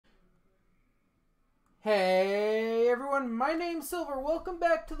Hey everyone, my name's Silver. Welcome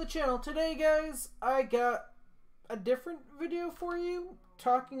back to the channel. Today, guys, I got a different video for you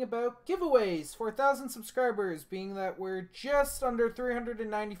talking about giveaways for 1,000 subscribers, being that we're just under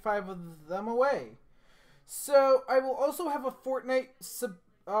 395 of them away. So, I will also have a Fortnite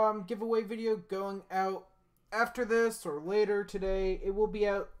giveaway video going out after this or later today. It will be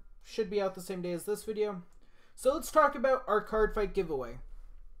out, should be out the same day as this video. So, let's talk about our Cardfight giveaway.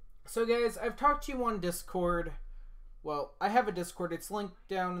 So guys, I've talked to you on Discord. Well, I have a Discord. It's linked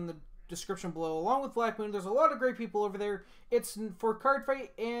down in the description below, along with Black Moon. There's a lot of great people over there. It's for Cardfight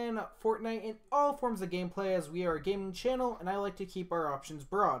and Fortnite in all forms of gameplay, as we are a gaming channel, and I like to keep our options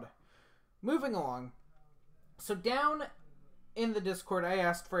broad. Moving along. So down in the Discord, I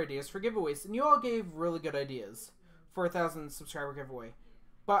asked for ideas for giveaways, and you all gave really good ideas for a 1,000 subscriber giveaway.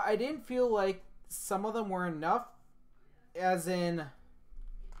 But I didn't feel like some of them were enough, as in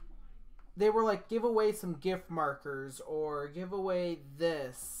they were like, give away some gift markers or give away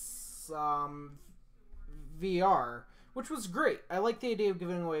this VR, which was great. I like the idea of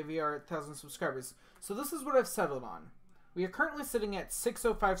giving away VR at 1,000 subscribers. So this is what I've settled on. We are currently sitting at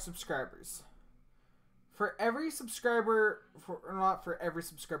 605 subscribers. For every subscriber, not for every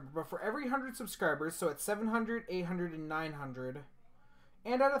subscriber, but for every 100 subscribers, so at 700, 800, and 900,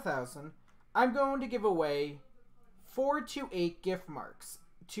 and at 1,000, I'm going to give away 4 to 8 gift marks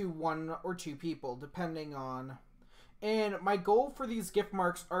to 1 or 2 people, depending on. And my goal for these gift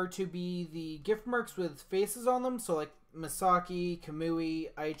marks are to be the gift marks with faces on them, so like Misaki,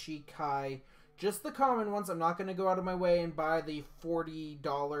 Kamui, Aichi, Kai, just the common ones. I'm not going to go out of my way and buy the $40,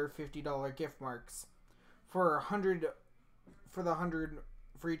 $50 gift marks for 100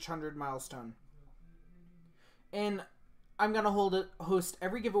 for each 100 milestone. And I'm going to host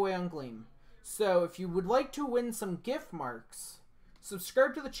every giveaway on Gleam. So if you would like to win some gift marks,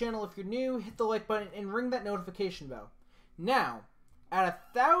 subscribe to the channel if you're new, hit the like button, and ring that notification bell. Now, at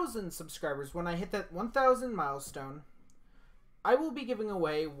 1,000 subscribers, when I hit that 1,000 milestone, I will be giving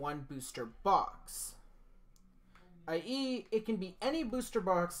away 1 booster box. I.e., it can be any booster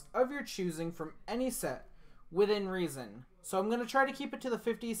box of your choosing from any set, within reason. So I'm going to try to keep it to the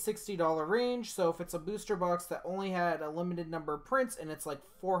 $50, $60 range, so if it's a booster box that only had a limited number of prints, and it's like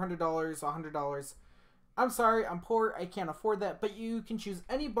 $400, $100, I'm sorry, I'm poor, I can't afford that, but you can choose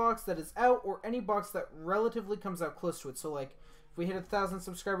any box that is out or any box that relatively comes out close to it. So like, if we hit 1,000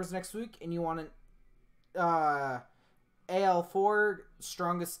 subscribers next week and you want an AL4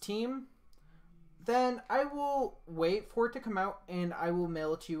 strongest team, then I will wait for it to come out and I will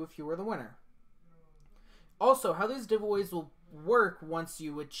mail it to you if you are the winner. Also, how these giveaways will work once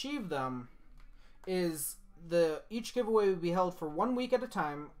you achieve them is each giveaway will be held for 1 week at a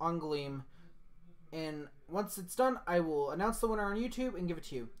time on Gleam. And once it's done, I will announce the winner on YouTube and give it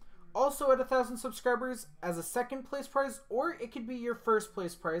to you. Also, at 1,000 subscribers, as a second place prize, or it could be your first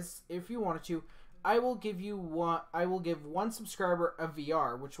place prize if you wanted to, I will give 1 subscriber a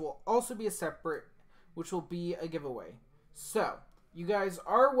VR, which will also be which will be a giveaway. So, you guys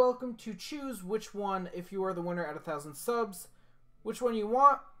are welcome to choose which one, if you are the winner at 1,000 subs, which one you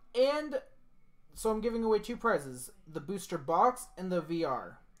want. And so I'm giving away 2 prizes, the booster box and the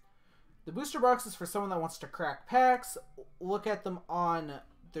VR. The booster box is for someone that wants to crack packs, look at them on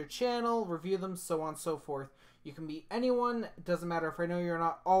their channel, review them, so on and so forth. You can be anyone, it doesn't matter if I know you're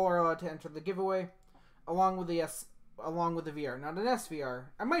not, all are allowed to enter the giveaway, along with the VR. Not an SVR.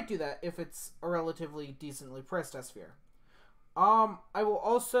 I might do that if it's a relatively decently priced SVR. I will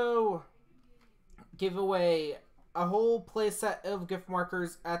also give away a whole playset of gift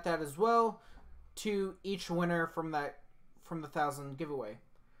markers at that as well, to each winner from the 1,000 giveaway.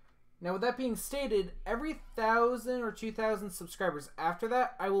 Now, with that being stated, every 1,000 or 2,000 subscribers after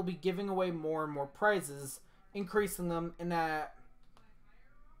that, I will be giving away more and more prizes, increasing them, and that,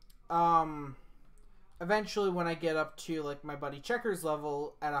 eventually when I get up to, like, my buddy Checker's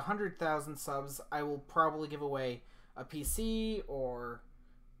level, at 100,000 subs, I will probably give away a PC, or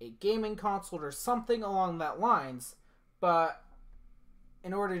a gaming console, or something along that lines. But,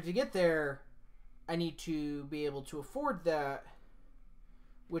 in order to get there, I need to be able to afford that,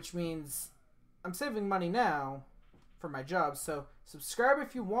 which means I'm saving money now for my job. So subscribe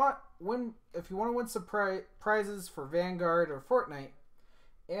if you want to win some prizes for Vanguard or Fortnite.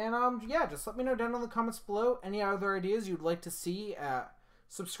 And yeah, just let me know down in the comments below any other ideas you'd like to see at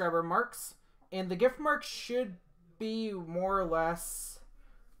subscriber marks. And the gift marks should be more or less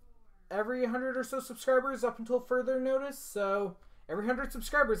every 100 or so subscribers up until further notice. So every 100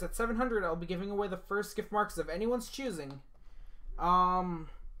 subscribers at 700, I'll be giving away the first gift marks of anyone's choosing.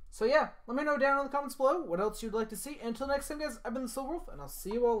 So yeah, let me know down in the comments below what else you'd like to see. Until next time, guys, I've been the Silver Wolf, and I'll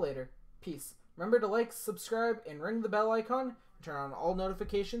see you all later. Peace. Remember to like, subscribe, and ring the bell icon, and turn on all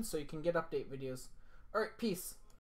notifications so you can get update videos. Alright, peace.